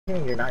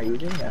You're not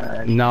using?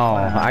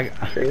 No,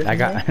 trade with I me,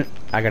 got man?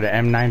 I got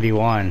an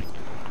M91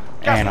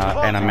 and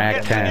a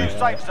Mac 10.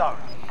 Safe zone.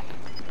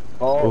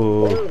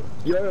 Ooh. Oh,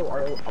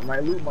 yo, my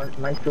loot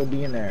might still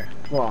be in there.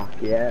 Fuck,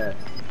 yes.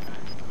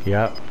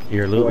 Yep,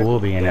 your loot will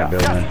be in that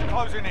building. Gas is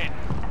closing in.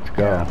 Let's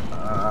go.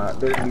 Yeah,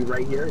 they're gonna be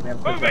right here and then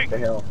push up the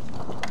hill.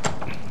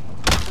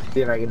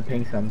 See if I can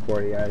ping some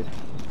for you guys.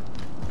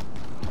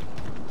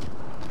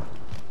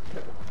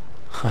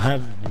 I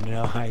have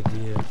no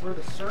idea.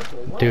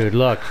 Dude,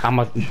 look,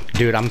 I'm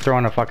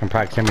throwing a fucking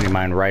proximity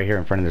mine right here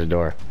in front of this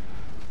door.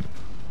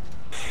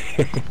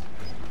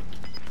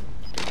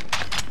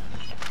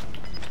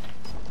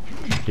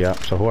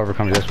 Yep, so whoever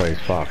comes this way is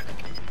fucked.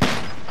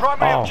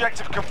 Primary Oh.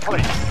 objective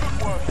complete.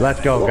 Let's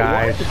go,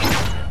 guys.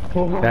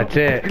 That's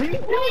it.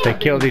 They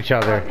killed each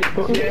other.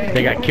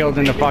 They got killed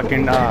in the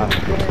fucking,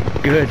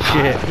 good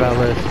shit,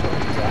 fellas.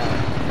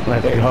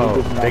 Let's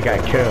go. They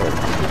got killed.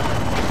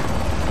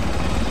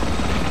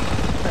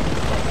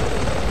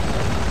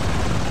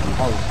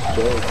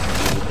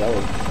 That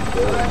was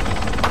good.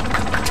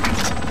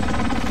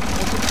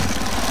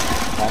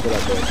 Pop it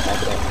up, boys.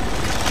 Pop it up.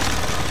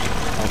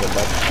 Pop it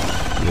up.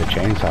 The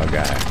chainsaw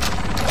guy.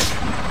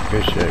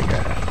 Good shit,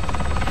 guy.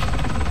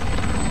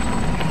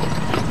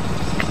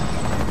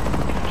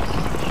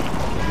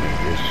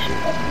 Good shit.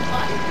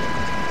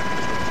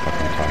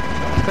 Fucking talking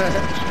about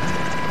that.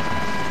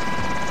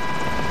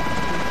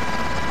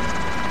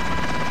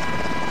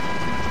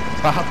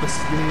 Papa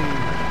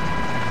Steve.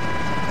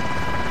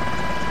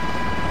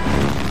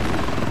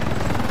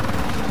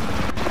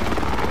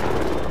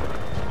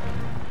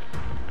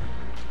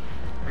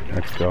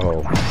 Let's go.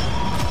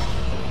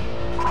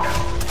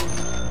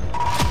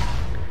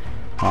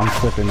 I'm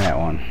flipping that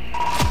one.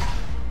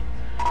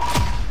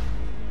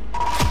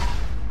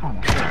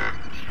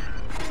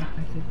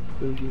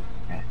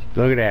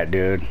 Look at that,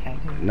 dude.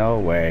 No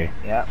way.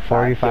 Yeah.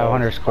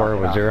 4,500 score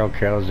with 0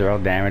 kills, 0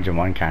 damage, and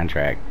 1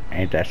 contract.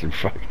 Ain't that some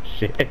fucking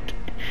shit?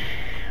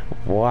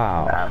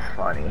 Wow. That's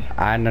funny.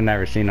 I've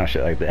never seen no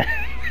shit like that.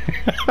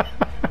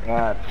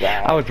 That's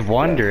I was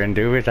wondering,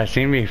 dude, because I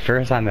seen me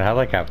first on the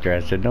helicopter.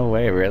 I said, no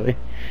way, really?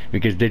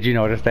 Because did you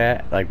notice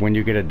that? Like, when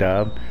you get a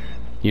dub,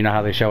 you know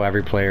how they show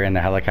every player in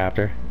the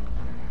helicopter?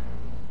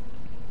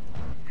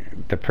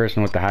 The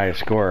person with the highest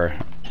score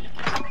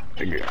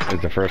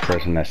is the first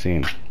person that's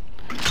seen.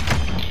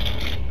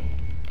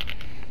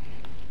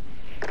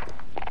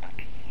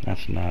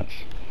 That's nuts.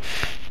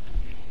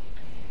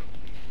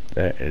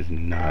 That is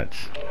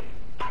nuts.